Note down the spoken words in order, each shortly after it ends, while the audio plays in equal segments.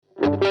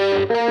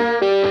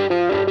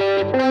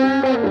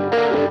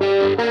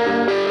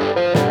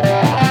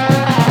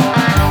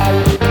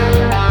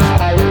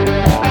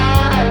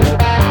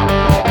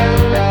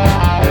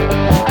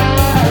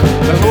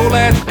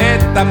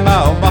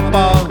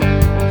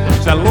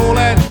Sä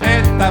luulet,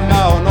 että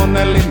mä oon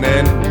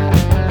onnellinen.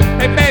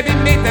 Hei baby,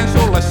 miten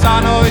sulle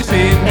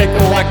sanoisin? Hei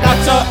kuule,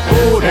 katso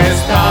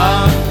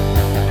uudestaan.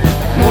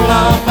 Mulla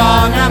on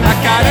vaan nämä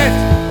kädet.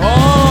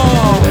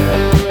 Oh.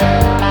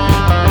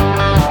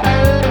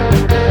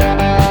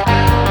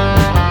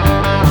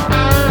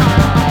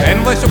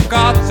 En voi sun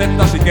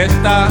katsettasi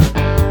kestää.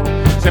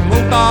 Se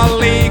multa on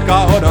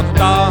liikaa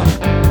odottaa.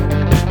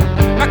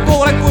 Mä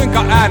kuulen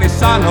kuinka ääni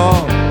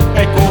sanoo.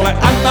 Ei kuule,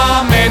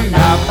 antaa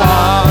mennä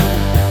vaan.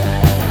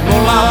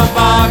 Mulla on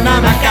vaan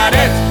nämä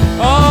kädet.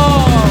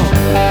 Oh.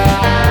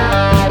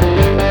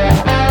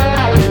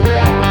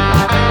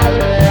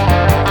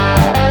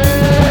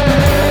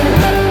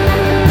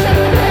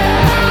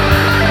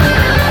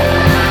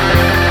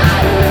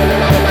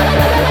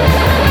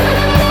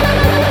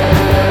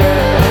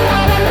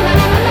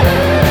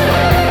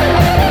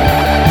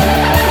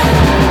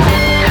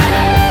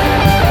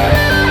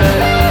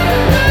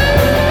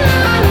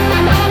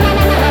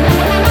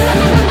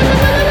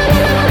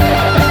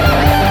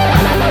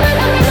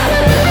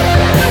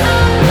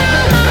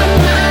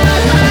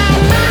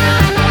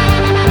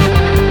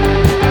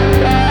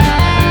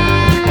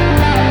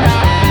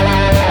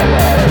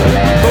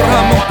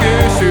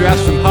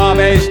 Sun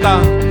haaveista,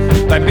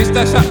 tai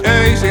mistä sä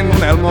öisin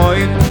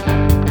unelmoit.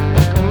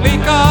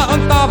 Liikaa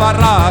on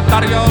tavaraa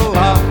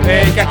tarjolla,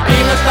 eikä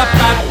kiinnosta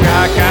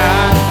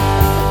pätkääkään.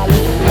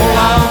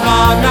 Mulla on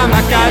vaan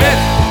nämä kädet.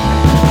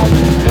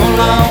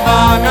 Mulla on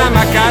vaan nämä